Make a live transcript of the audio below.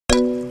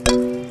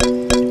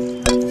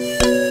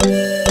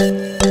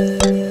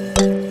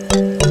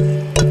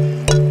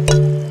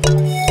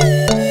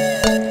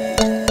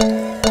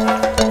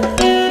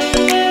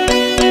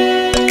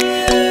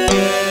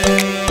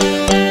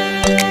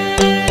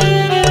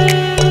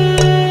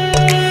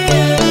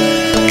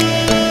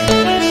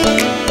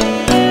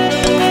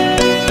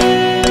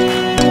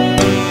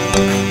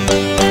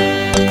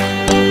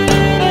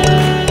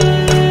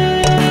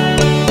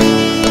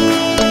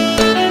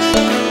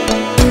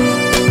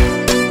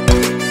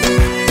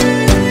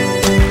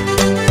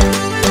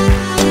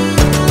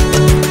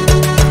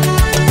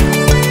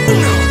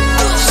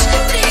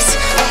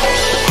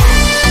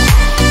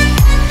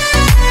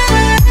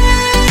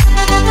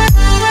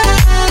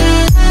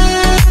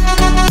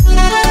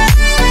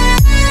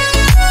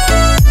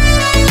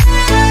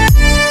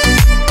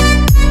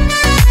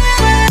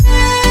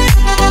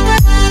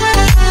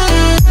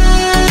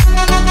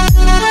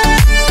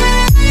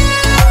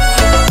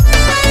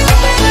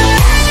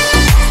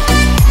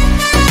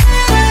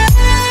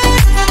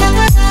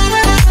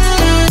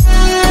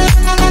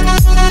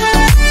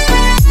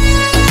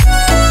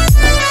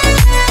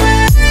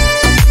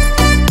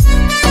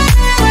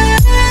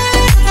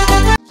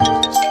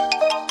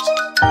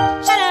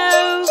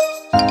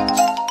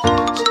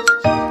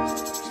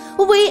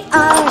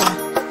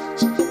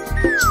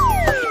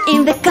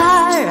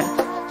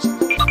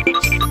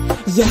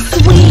Yes,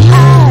 we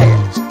are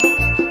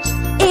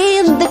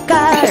in the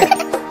car.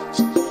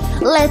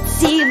 Let's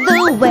see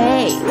the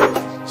way.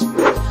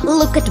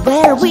 Look at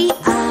where we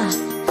are.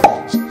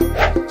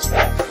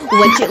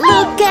 Won't you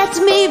look at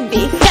me,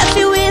 be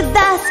happy with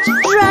us,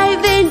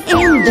 driving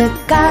in the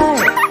car.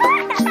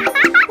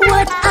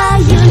 What are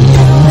you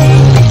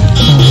doing?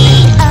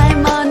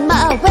 I'm on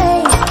my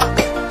way.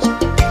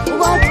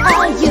 What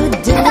are you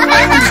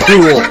doing?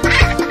 Cool.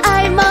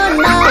 I'm on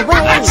my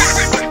way.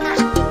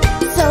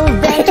 So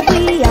that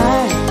we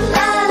are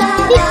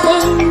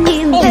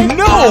in the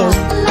car.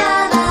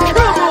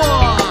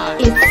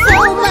 It's so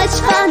much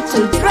fun to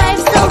drive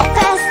so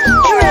fast,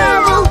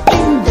 travel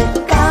in the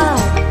car.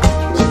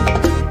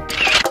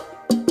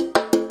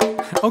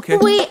 Okay.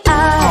 We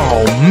are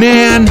Oh,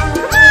 man.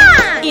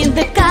 in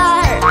the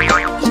car.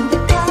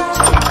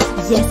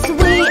 Yes,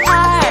 we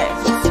are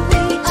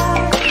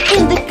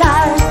in the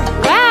car.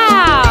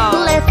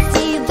 Wow! Let's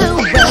see the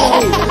way.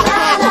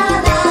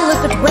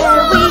 Look at where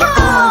we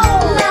are.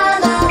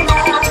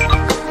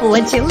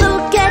 Won't you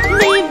look at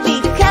me, be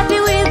happy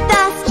with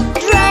us,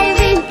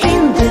 driving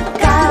in the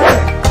car.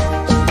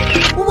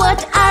 What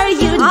are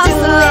you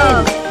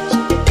doing?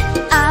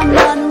 I'm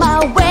on my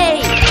way.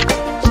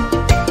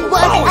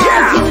 What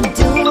are you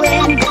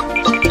doing?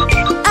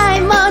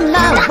 I'm on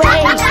my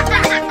way.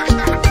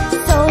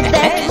 So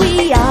that we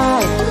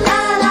are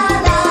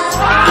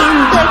in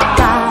the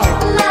car.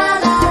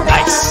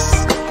 Nice.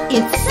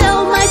 It's so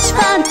much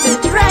fun to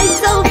drive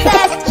so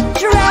fast,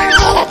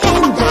 travel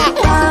in the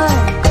car.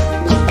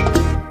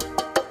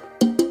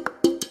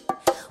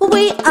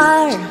 We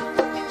are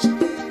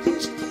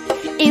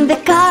in the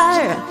car.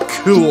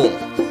 Cool.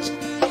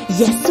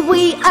 Yes,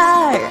 we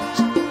are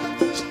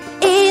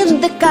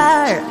in the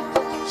car.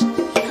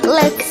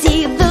 Let's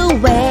see the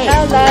way.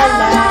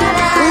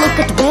 Look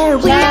at where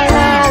we are.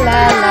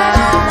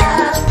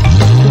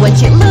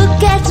 Won't you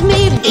look at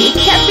me, be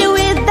happy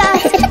with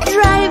us,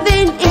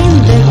 driving in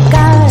the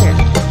car.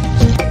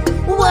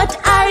 What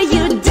are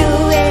you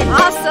doing?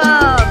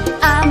 Awesome!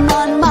 I'm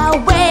on my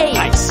way.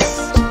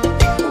 Nice.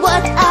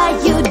 What are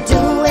you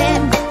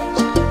doing?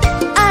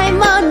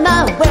 I'm on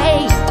my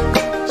way.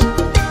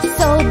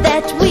 So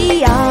that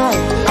we are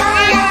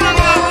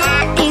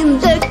in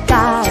the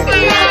car.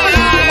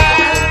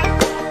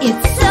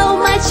 It's so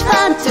much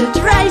fun to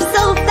drive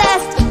so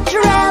fast,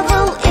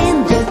 travel in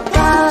the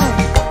car.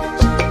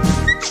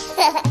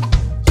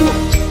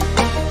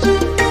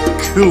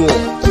 Cool.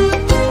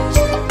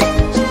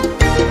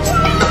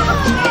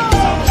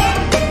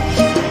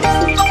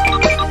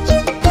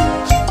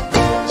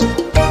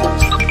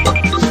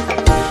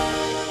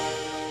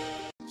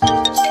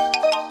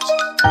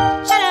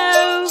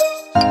 Hello!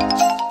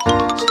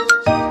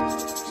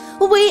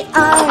 We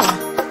are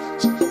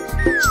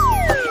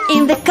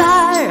in the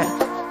car.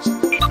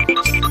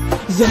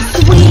 Yes,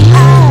 we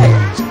are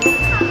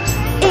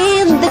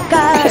in the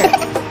car.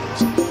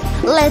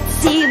 Let's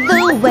see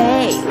the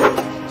way.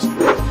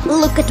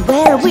 Look at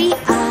where we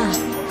are.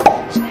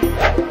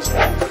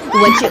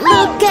 Won't you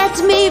look at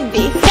me,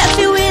 be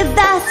happy with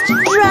us,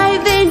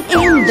 driving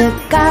in the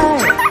car.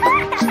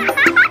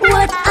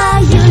 What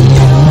are you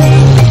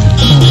doing?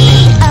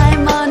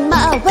 I'm on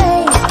my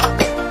way.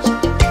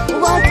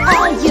 What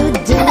are you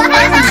doing?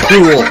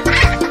 Cool.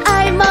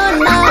 I'm on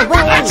my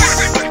way.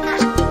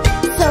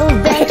 So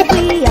that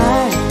we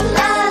are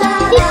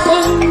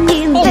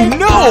in the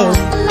car.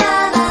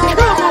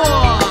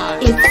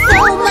 It's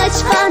so much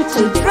fun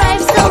to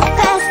drive so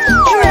fast,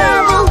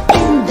 travel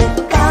in the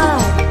car.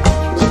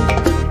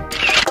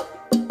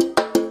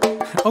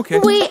 Okay.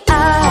 We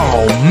are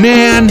Oh,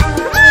 man.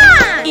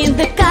 in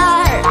the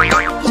car.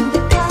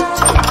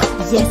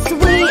 Yes,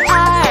 we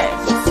are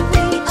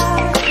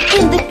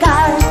in the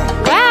car.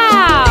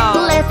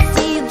 Wow! Let's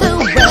see the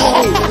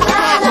way.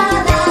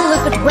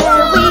 Look at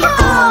where we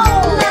are.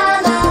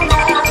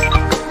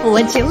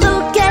 Won't you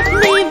look at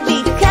me, be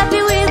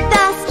happy with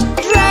us,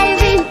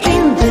 driving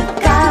in the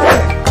car.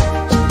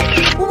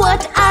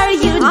 What are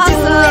you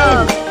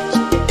doing?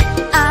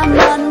 I'm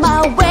on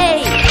my way.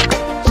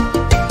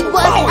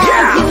 What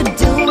are you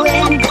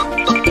doing?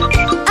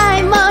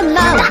 I'm on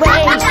my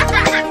way.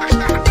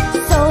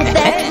 So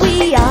that we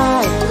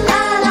are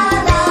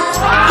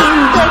in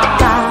the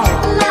car.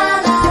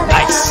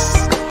 Nice.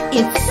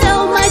 It's so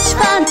much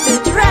fun to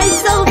drive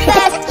so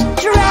fast,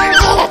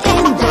 travel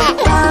in the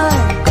car.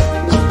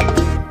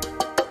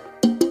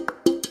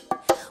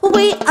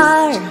 We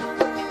are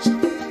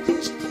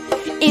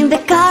in the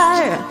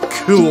car.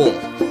 Cool.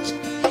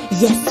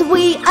 Yes,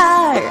 we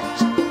are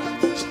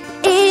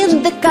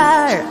in the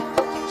car.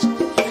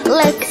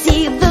 Let's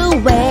see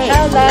the way.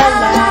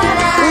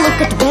 Look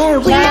at where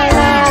we are.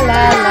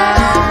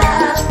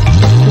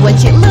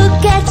 Won't you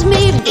look at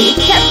me, be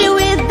happy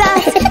with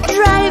us,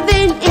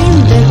 driving in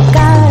the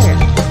car.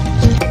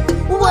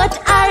 What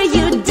are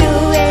you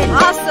doing?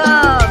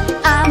 Awesome!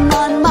 I'm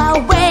on my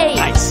way.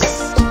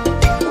 Nice.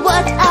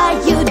 What are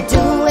you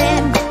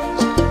doing?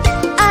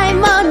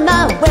 I'm on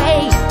my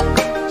way.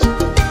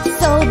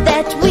 So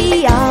that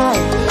we are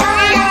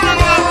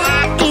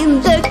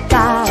in the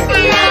car.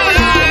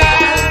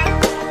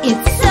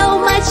 It's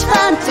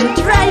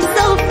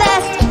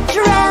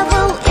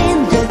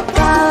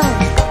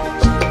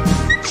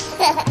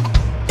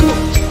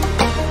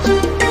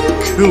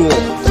Cool.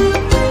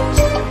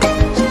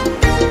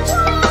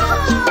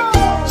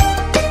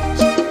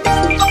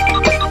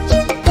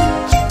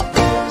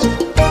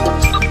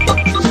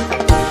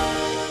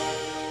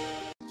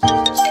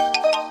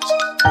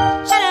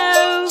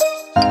 Hello.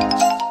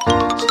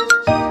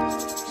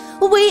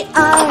 We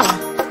are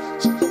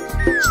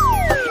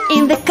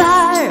in the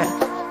car.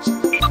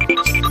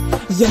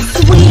 Yes,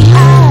 we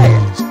are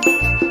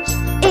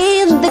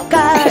in the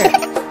car.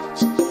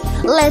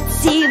 Let's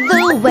see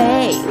the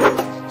way.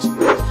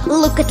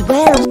 Look at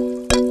where